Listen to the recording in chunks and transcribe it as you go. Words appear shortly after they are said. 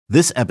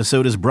This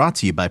episode is brought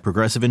to you by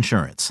Progressive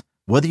Insurance.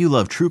 Whether you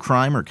love true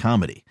crime or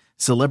comedy,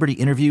 celebrity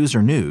interviews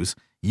or news,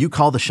 you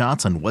call the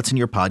shots on what's in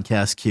your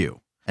podcast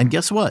queue. And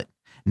guess what?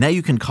 Now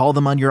you can call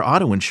them on your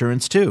auto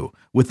insurance too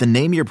with the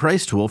Name Your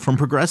Price tool from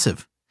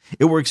Progressive.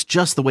 It works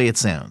just the way it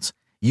sounds.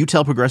 You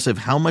tell Progressive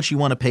how much you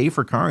want to pay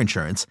for car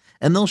insurance,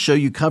 and they'll show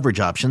you coverage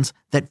options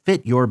that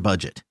fit your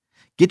budget.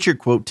 Get your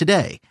quote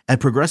today at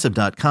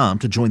Progressive.com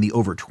to join the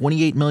over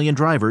 28 million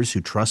drivers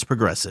who trust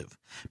Progressive.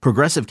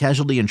 Progressive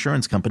Casualty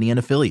Insurance Company and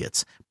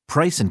Affiliates.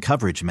 Price and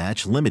coverage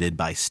match limited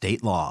by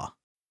state law.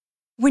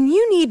 When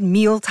you need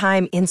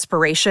mealtime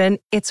inspiration,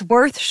 it's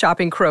worth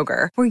shopping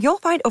Kroger, where you'll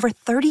find over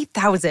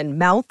 30,000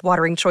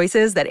 mouth-watering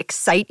choices that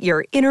excite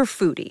your inner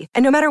foodie.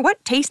 And no matter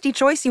what tasty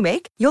choice you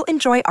make, you'll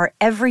enjoy our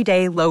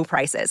everyday low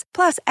prices,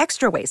 plus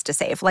extra ways to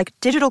save, like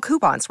digital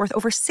coupons worth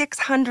over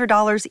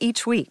 $600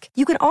 each week.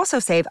 You can also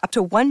save up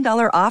to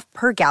 $1 off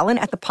per gallon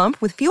at the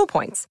pump with fuel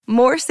points.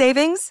 More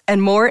savings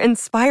and more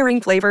inspiring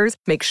flavors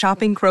make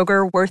shopping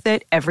Kroger worth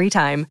it every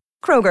time.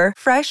 Kroger,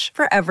 fresh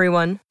for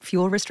everyone.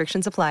 Fuel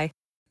restrictions apply.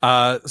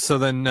 So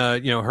then,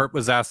 Hurt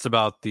was asked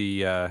about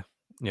the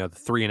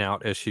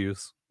 3-and-out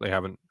issues. They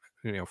haven't,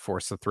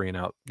 forced the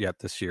 3-and-out yet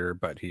this year,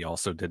 but he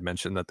also did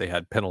mention that they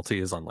had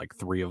penalties on like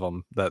 3 of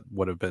them that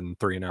would have been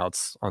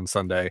 3-and-outs on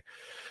Sunday.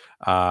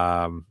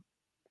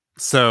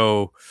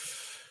 So,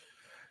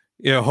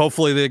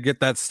 hopefully they get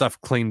that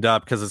stuff cleaned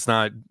up, because it's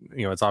not,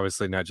 it's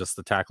obviously not just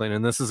the tackling.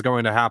 And this is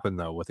going to happen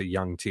though with a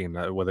young team,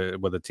 with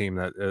a team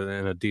that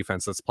in a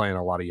defense that's playing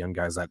a lot of young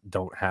guys that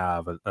don't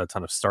have a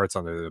ton of starts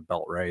under their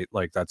belt, right?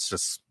 Like that's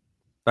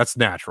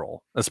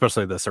natural,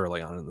 especially this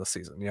early on in the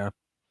season.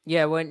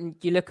 Yeah, when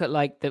you look at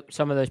like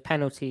some of those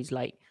penalties,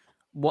 like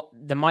what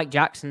the Mike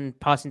Jackson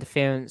pass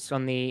interference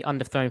on the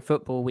underthrown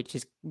football, which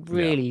is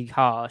really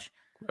harsh,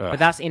 but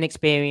that's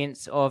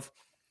inexperience of.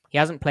 He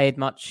hasn't played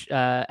much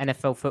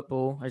NFL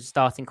football as a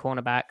starting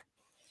cornerback.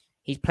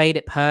 He's played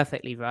it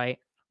perfectly, right?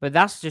 But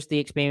that's just the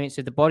experience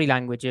of the body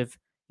language of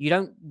you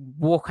don't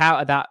walk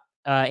out of that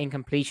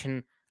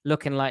incompletion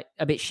looking like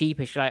a bit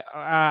sheepish, like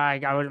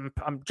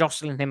I'm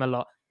jostling him a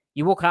lot.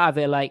 You walk out of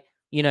it like,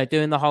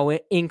 doing the whole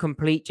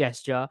incomplete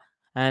gesture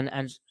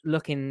and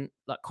looking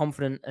like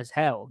confident as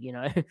hell,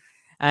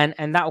 and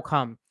that will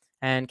come.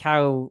 And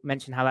Carroll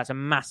mentioned how that's a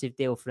massive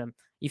deal for them.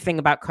 You think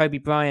about Kobe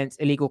Bryant's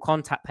illegal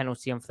contact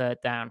penalty on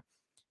 3rd down.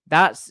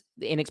 That's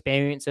the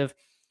inexperience of,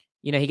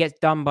 he gets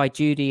done by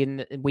Judy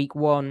in week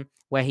 1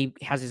 where he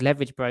has his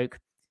leverage broke.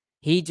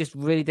 He just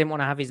really didn't want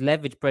to have his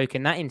leverage broke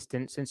in that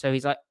instance. And so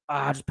he's like,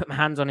 I'll just put my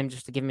hands on him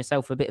just to give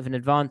myself a bit of an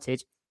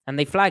advantage. And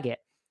they flag it.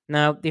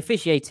 Now, the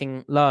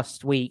officiating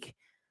last week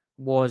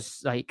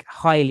was like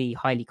highly,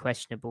 highly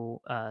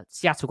questionable.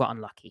 Seattle got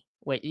unlucky.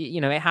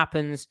 It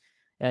happens.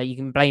 You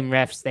can blame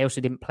refs. They also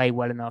didn't play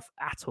well enough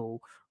at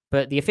all.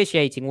 But the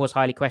officiating was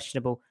highly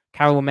questionable.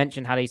 Carroll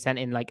mentioned how they sent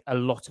in like a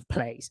lot of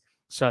plays.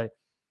 So,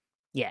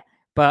 yeah.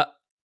 But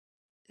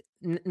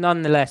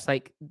nonetheless,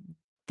 like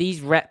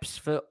these reps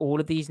for all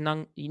of these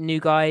new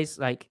guys,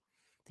 like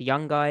the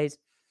young guys,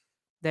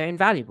 they're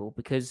invaluable,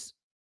 because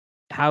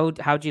how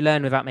do you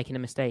learn without making a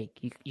mistake?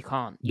 You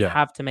can't. You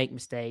have to make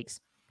mistakes.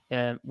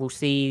 We'll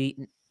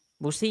see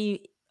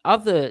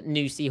other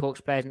new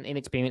Seahawks players and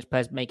inexperienced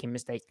players making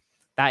mistakes.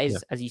 That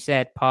is, as you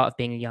said, part of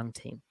being a young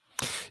team.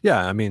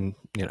 Yeah, I mean,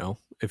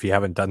 if you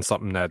haven't done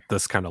something at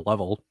this kind of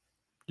level,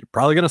 you're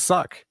probably gonna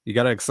suck. You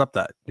got to accept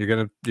that.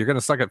 You're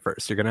gonna suck at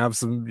first. You're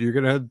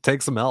gonna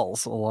take some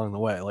L's along the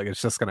way. Like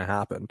it's just gonna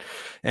happen.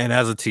 And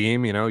as a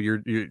team,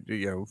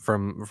 you're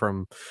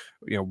from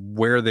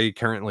where they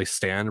currently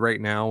stand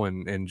right now,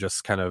 and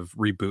just kind of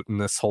rebooting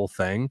this whole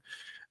thing.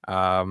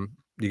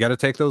 You got to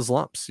take those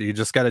lumps. You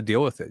just got to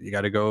deal with it. You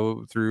got to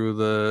go through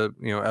the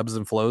ebbs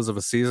and flows of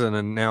a season.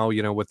 And now,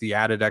 with the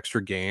added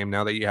extra game,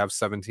 now that you have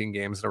 17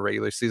 games in a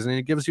regular season,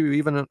 it gives you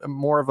even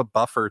more of a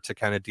buffer to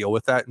kind of deal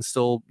with that and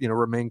still,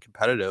 remain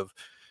competitive,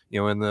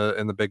 in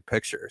the big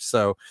picture.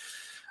 So,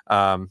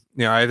 I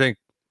think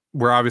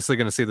we're obviously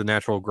going to see the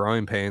natural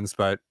growing pains,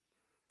 but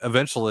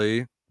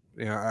eventually,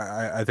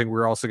 I think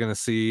we're also going to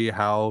see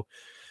how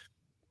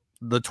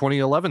the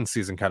 2011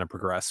 season kind of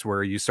progressed,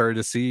 where you started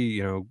to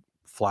see,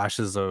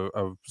 flashes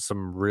of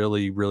some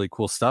really, really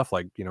cool stuff,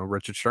 like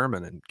Richard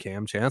Sherman and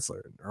Cam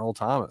Chancellor and Earl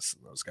Thomas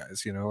and those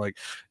guys,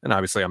 and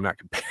obviously I'm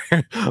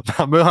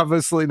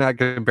obviously not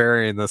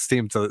comparing this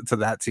team to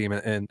that team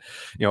and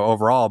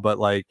overall, but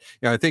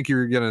I think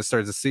you're gonna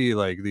start to see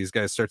like these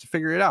guys start to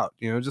figure it out.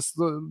 Just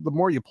the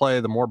more you play,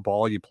 the more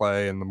ball you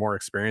play, and the more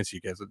experience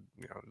you get, the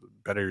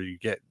better you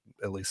get,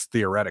 at least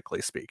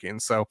theoretically speaking.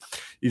 So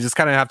you just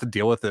kind of have to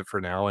deal with it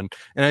for now, and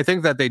I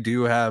think that they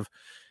do have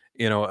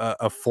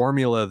a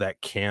formula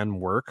that can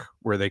work,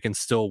 where they can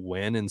still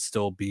win and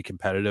still be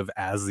competitive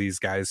as these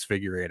guys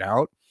figure it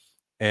out.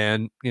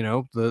 And,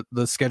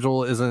 the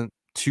schedule isn't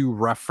too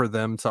rough for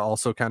them to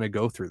also kind of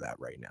go through that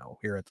right now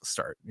here at the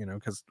start,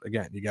 because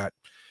again, you got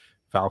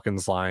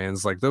Falcons,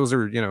 Lions, like those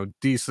are,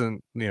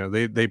 decent,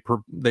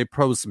 they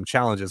pose some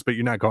challenges, but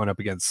you're not going up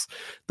against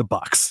the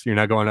Bucks. You're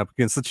not going up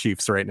against the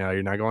Chiefs right now.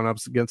 You're not going up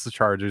against the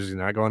Chargers. You're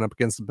not going up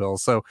against the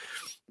Bills. So,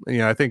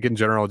 I think in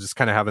general, just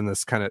kind of having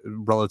this kind of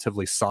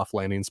relatively soft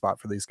landing spot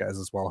for these guys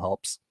as well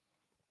helps.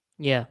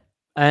 Yeah.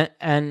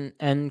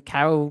 And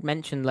Carol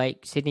mentioned like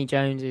Sidney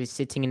Jones is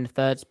sitting in the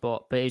third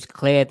spot, but it was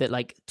clear that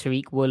like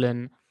Tariq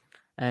Woolen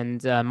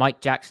and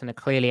Mike Jackson are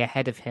clearly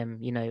ahead of him,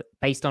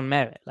 based on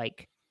merit.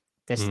 Like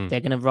they're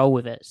going to roll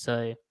with it.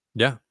 So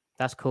yeah,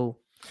 that's cool.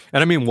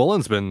 And I mean,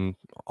 Woolen's been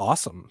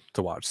awesome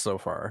to watch so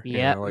far.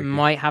 Yeah,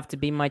 might have to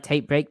be my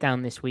tape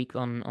breakdown this week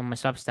on my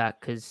Substack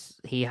because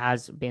he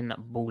has been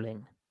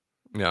balling.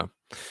 Yeah.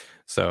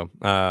 So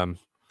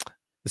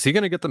is he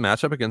going to get the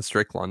matchup against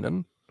Drake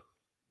London?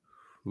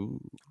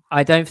 Ooh.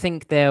 I don't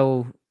think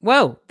they'll.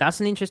 Well, that's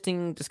an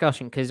interesting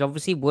discussion because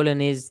obviously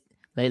Woolen is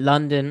like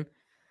London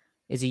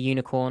is a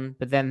unicorn,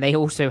 but then they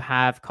also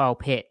have Kyle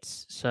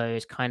Pitts, so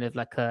it's kind of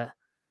like and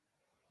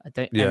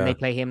they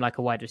play him like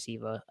a wide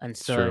receiver, and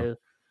so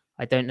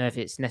I don't know if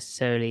it's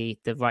necessarily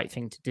the right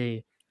thing to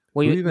do.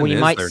 What you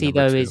might see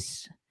though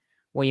is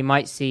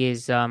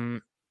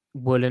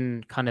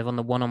Woolen kind of on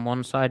the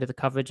one-on-one side of the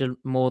coverage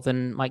more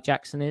than Mike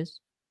Jackson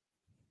is.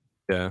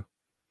 Yeah.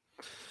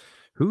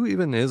 Who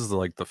even is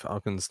like the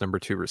Falcons' number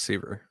 2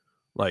 receiver?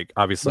 Like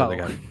obviously they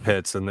got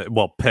Pitts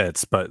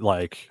Pitts, but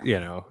like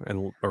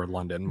or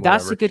London. Whatever.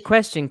 That's a good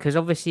question because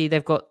obviously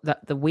they've got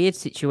the weird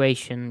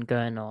situation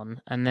going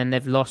on, and then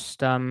they've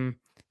lost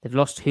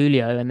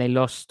Julio and they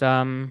lost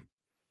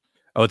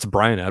it's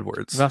Brian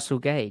Edwards, Russell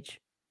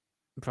Gage,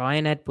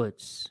 Brian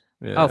Edwards.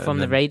 Yeah, from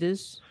the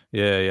Raiders.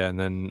 Yeah, and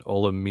then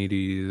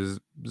Olamide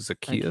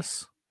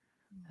Zaccheaus.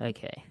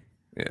 Okay.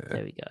 Yeah.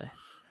 There we go.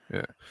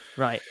 Yeah.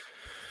 Right.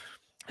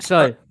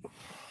 So,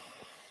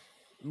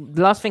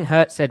 the last thing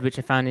Hurt said, which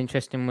I found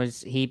interesting,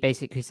 was he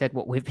basically said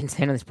what we've been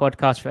saying on this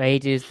podcast for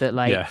ages, that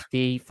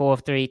the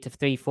 4-3 to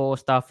 3-4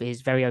 stuff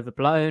is very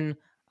overblown.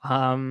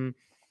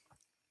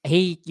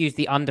 He used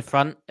the under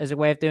front as a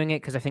way of doing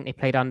it because I think they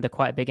played under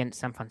quite a bit against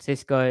San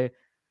Francisco.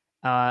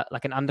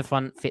 Like an under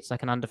front fits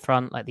like an under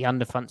front. Like the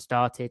under front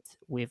started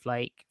with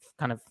like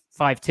kind of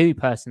 5-2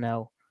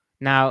 personnel.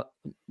 Now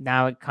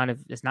it kind of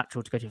is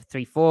natural to go to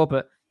 3-4,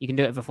 but you can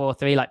do it for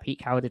 4-3 like Pete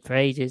Carroll did for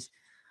ages.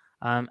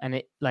 And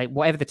it like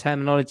whatever the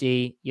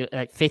terminology, you're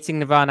like fitting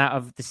the run out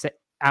of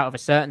a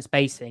certain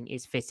spacing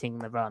is fitting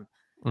the run.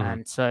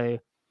 And so,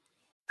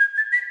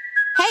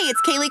 hey,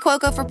 it's Kaylee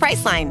Cuoco for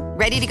Priceline.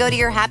 Ready to go to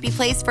your happy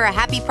place for a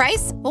happy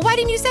price? Well, why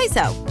didn't you say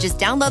so? Just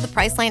download the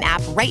Priceline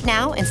app right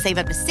now and save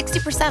up to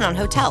 60% on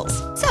hotels.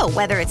 So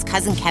whether it's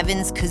Cousin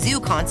Kevin's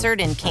Kazoo Concert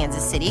in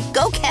Kansas City,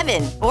 go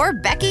Kevin, or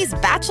Becky's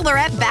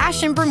Bachelorette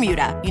Bash in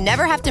Bermuda, you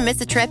never have to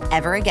miss a trip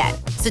ever again.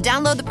 So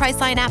download the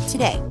Priceline app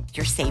today.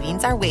 Your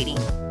savings are waiting.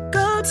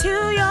 Go to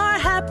your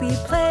happy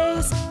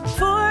place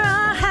for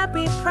a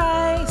happy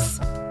price.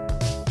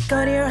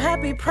 Go to your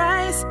happy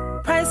price,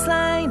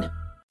 Priceline.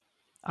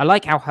 I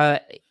like how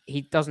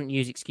he doesn't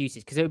use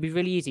excuses because it would be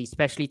really easy,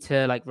 especially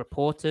to like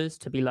reporters,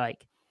 to be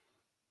like,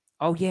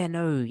 "Oh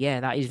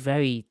that is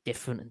very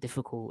different and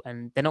difficult,"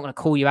 and they're not going to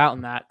call you out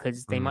on that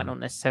because they might not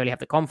necessarily have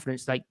the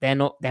confidence. Like they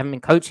haven't been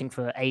coaching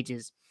for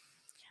ages.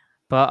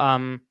 But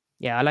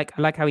I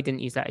like how he didn't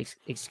use that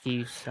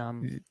excuse.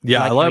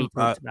 I love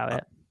about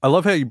it. I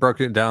love how you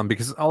broke it down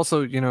because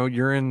also,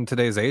 you're in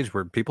today's age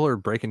where people are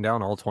breaking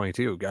down all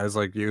 22 guys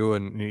like you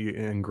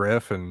and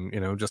Griff and,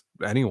 just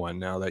anyone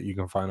now that you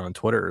can find on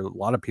Twitter. A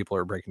lot of people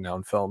are breaking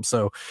down film.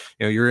 So,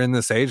 you're in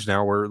this age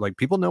now where like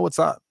people know what's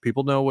up.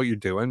 People know what you're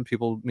doing.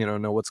 People,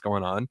 know what's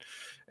going on.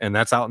 And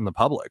that's out in the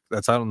public.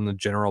 That's out in the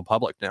general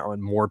public now.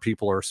 And more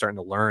people are starting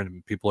to learn.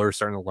 And people are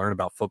starting to learn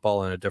about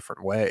football in a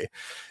different way.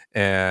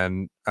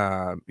 And,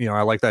 I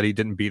like that he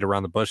didn't beat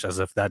around the bush as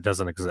if that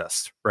doesn't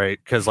exist. Right.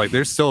 Because like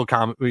there's still,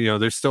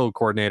 there's still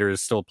coordinators,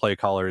 still play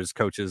callers,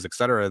 coaches,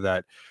 etc.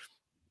 that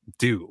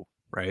do.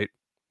 Right.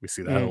 We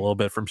see that a little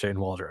bit from Shane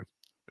Waldron.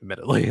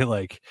 Admittedly,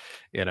 like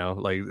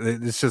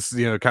it's just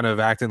kind of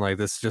acting like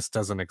this just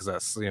doesn't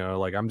exist.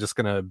 Like I'm just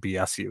gonna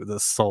BS you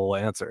this sole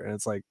answer, and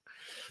it's like,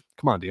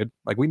 come on, dude.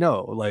 Like we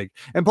know, like,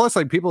 and plus,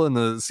 like people in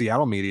the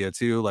Seattle media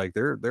too, like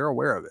they're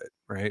aware of it,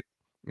 right?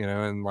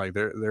 And like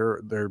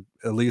they're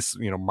at least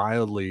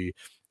mildly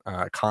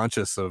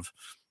conscious of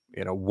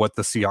what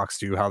the Seahawks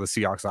do, how the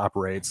Seahawks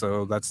operate.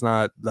 So that's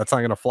not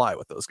gonna fly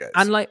with those guys.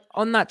 And like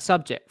on that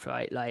subject,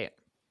 right? Like.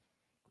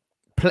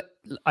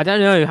 I don't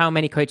know how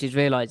many coaches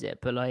realize it,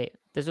 but like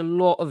there's a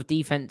lot of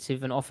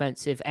defensive and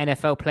offensive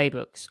NFL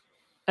playbooks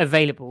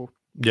available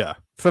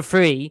for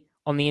free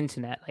on the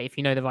internet. Like if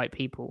you know the right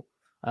people,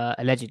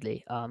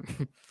 allegedly,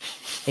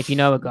 if you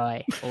know a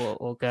guy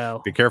or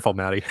girl, be careful,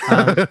 Maddie,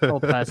 or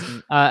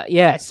person.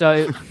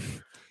 So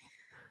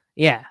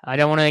I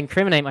don't want to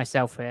incriminate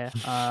myself here,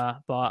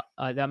 but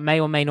that may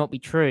or may not be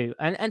true.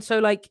 And so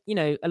like,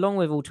 along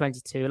with all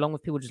 22, along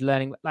with people just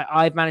learning, like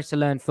I've managed to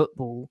learn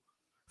football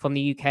from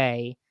the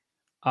UK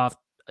after,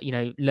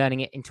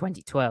 learning it in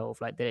 2012,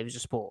 like that it was a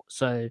sport.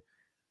 So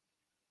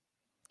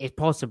it's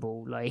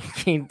possible, like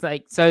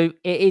so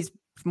it is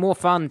more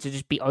fun to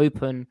just be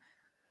open.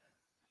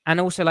 And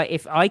also, like,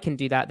 if I can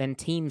do that, then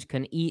teams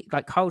can eat.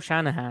 Like Kyle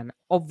Shanahan,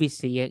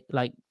 obviously,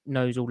 like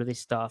knows all of this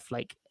stuff.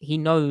 Like he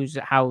knows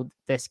how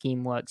their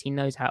scheme works. He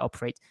knows how it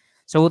operates.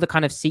 So all the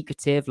kind of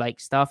secretive like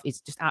stuff is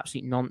just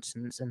absolute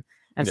nonsense.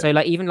 And so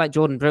like even like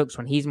Jordan Brooks,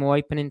 when he's more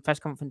open in press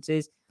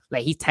conferences,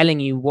 like he's telling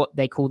you what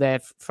they call their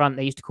front.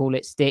 They used to call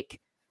it stick,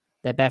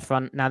 their bare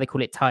front. Now they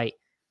call it tight.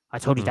 I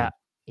told you that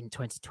in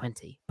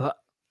 2020. But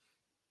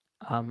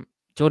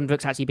Jordan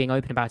Brooks actually being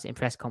open about it in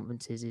press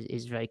conferences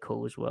is very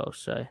cool as well.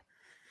 So.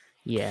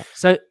 Yeah.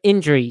 So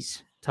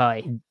injuries,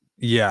 Ty.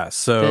 Yeah.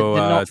 So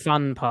the not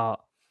fun part.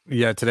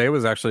 Yeah, today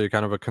was actually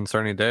kind of a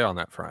concerning day on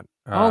that front.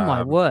 Oh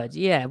my word!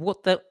 Yeah.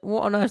 What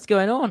on earth's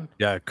going on?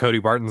 Yeah, Cody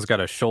Barton's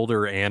got a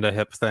shoulder and a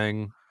hip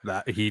thing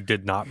that he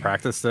did not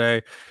practice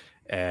today,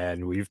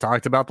 and we've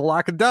talked about the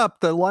lack of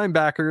depth at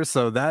linebackers,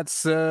 so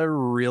that's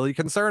really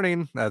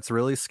concerning. That's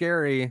really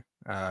scary.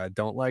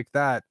 Don't like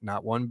that,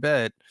 not one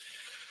bit.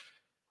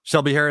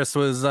 Shelby Harris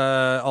was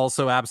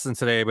also absent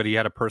today, but he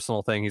had a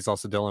personal thing. He's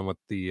also dealing with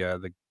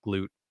the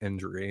glute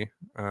injury.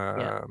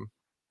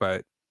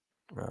 But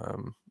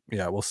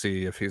yeah, we'll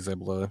see if he's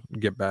able to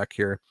get back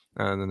here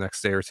in the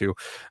next day or two.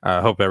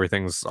 Hope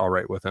everything's all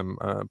right with him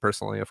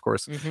personally, of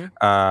course.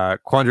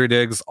 Quandre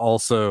Diggs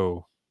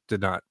also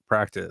did not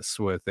practice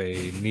with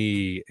a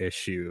knee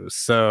issue.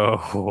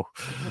 So,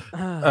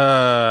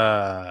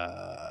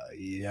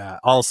 yeah.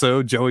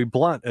 Also, Joey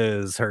Blunt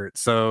is hurt.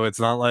 So it's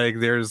not like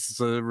there's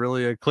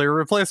really a clear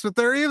replacement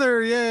there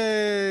either.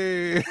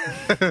 Yay.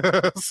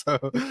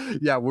 So,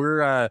 yeah,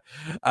 we're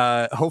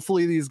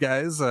hopefully these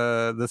guys,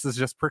 this is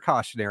just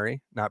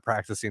precautionary, not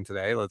practicing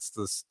today. Let's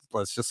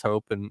just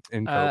hope and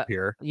cope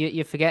here.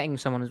 You're forgetting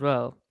someone as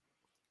well.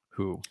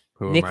 Who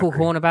nickel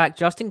cornerback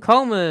Justin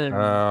Coleman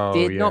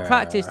did not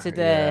practice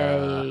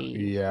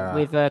today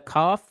with a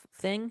calf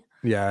thing.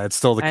 Yeah, it's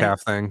still the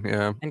calf thing.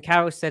 Yeah. And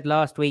Carroll said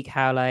last week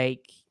how,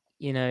 like,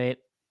 you know,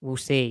 we'll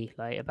see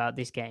like about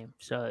this game.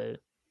 So,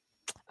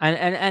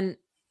 and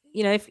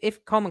you know,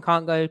 if Coleman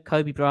can't go,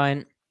 Kobe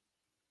Bryant,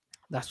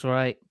 that's all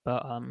right.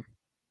 But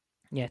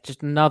yeah,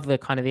 just another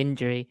kind of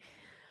injury.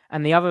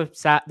 And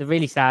the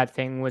really sad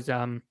thing was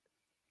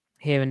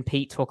hearing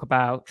Pete talk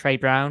about Trey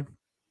Brown.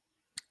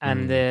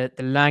 And the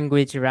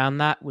language around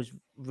that was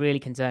really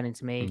concerning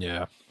to me.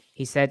 Yeah.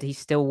 He said he's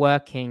still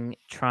working,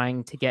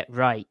 trying to get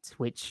right,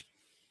 which,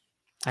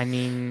 I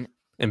mean,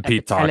 in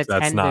Pete talk,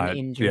 that's not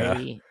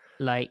injury.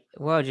 Like,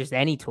 well, just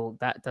any talk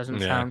that doesn't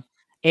sound.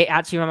 It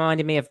actually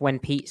reminded me of when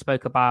Pete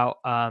spoke about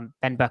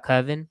Ben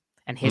Burke-Irvin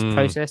and his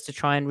process to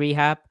try and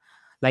rehab.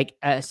 Like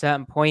at a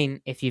certain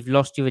point, if you've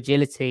lost your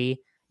agility,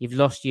 you've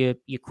lost your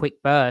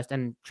quick burst,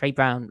 and Trey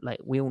Brown, like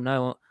we all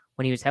know,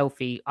 when he was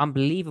healthy,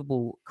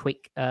 unbelievable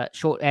quick,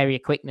 short area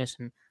quickness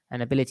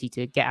and ability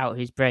to get out of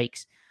his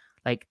breaks.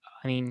 Like,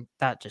 I mean,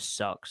 that just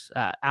sucks.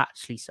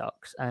 Actually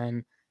sucks.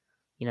 And,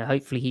 you know,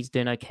 hopefully he's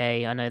doing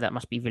okay. I know that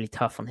must be really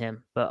tough on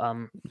him, but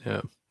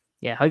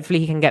yeah, hopefully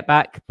he can get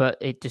back. But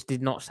it just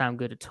did not sound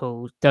good at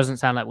all. Doesn't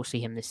sound like we'll see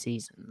him this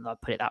season. I'll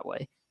put it that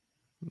way.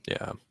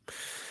 Yeah,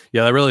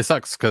 that really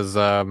sucks because,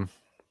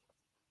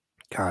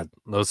 God,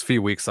 those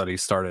few weeks that he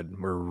started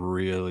were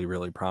really,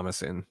 really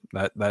promising.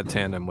 That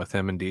tandem with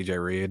him and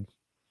DJ Reed.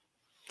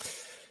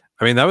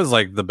 I mean, that was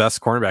like the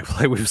best cornerback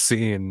play we've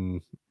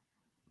seen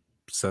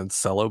since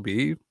Cello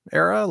B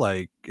era,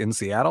 like in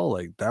Seattle.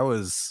 Like that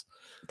was.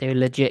 They were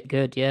legit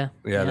good, yeah.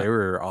 Yeah, they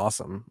were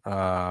awesome.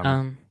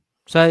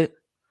 So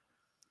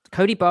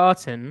Cody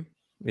Barton.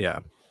 Yeah.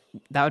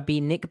 That would be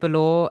Nick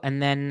Ballore,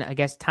 and then I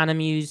guess Tanner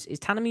Muse. Is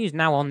Tanner Muse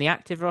now on the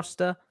active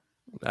roster?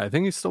 I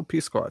think he's still P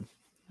squad.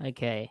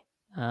 Okay.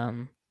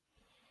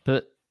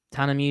 But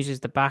Tanner Muse is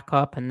the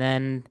backup, and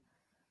then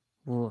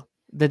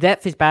the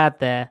depth is bad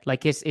there.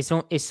 Like it's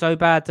so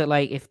bad that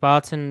like if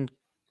Barton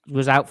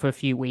was out for a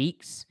few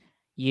weeks,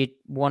 you'd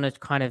want to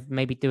kind of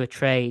maybe do a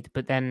trade.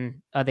 But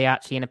then are they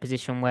actually in a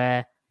position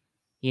where,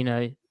 you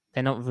know,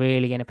 they're not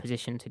really in a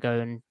position to go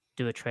and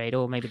do a trade,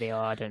 or maybe they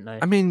are. I don't know.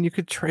 I mean, you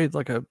could trade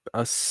like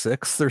a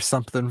sixth or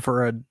something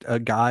for a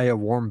guy, a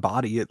warm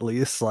body at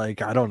least.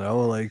 Like I don't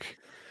know, like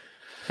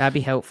that'd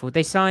be helpful.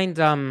 They signed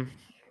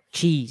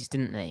Cheese,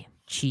 didn't they?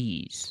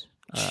 Cheese.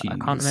 I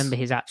can't remember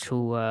his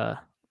actual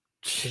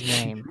his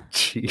name.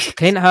 Cheese.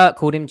 Clint Hurt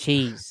called him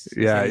Cheese.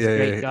 Yeah, he's a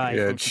great guy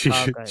from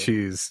Chicago.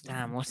 Cheese.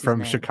 Damn, what's his from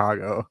name?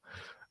 Chicago.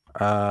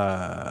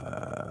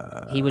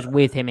 He was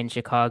with him in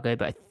Chicago,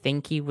 but I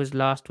think he was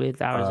last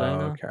with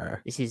Arizona. Okay.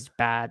 This is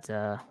bad.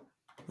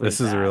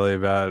 This is really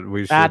bad.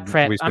 We bad should.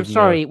 prep. We should I'm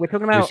sorry. We're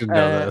talking about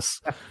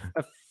this.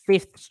 a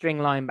fifth string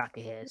linebacker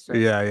here. So,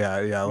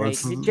 yeah.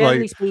 Let's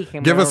generally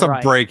speaking, give us a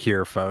right. break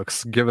here,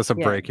 folks. Give us a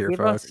break here,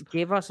 folks.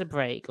 Give us a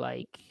break.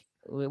 Like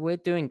we're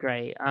doing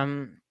great.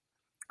 And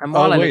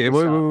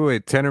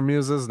wait. Tanner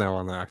Muse is now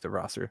on the active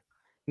roster.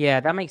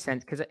 Yeah, that makes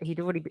sense because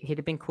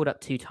he'd been called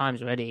up 2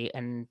 times already,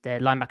 and their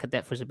linebacker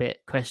depth was a bit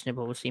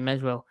questionable. So you may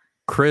as well.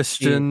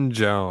 Christian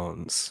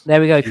Jones.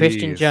 There we go, Jeez.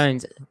 Christian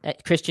Jones,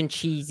 Christian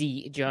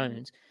Cheesy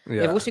Jones.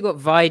 Yeah. They've also got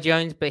Vi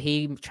Jones, but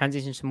he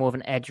transitions to more of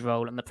an edge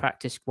role on the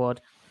practice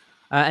squad.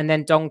 And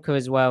then Donker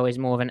as well is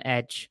more of an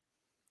edge.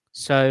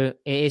 So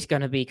it is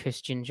going to be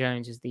Christian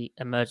Jones as the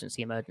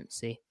emergency.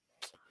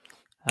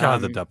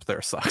 God, the depth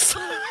there sucks.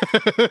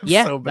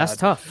 Yeah, so that's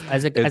tough.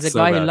 As a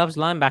guy who loves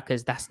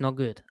linebackers, that's not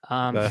good.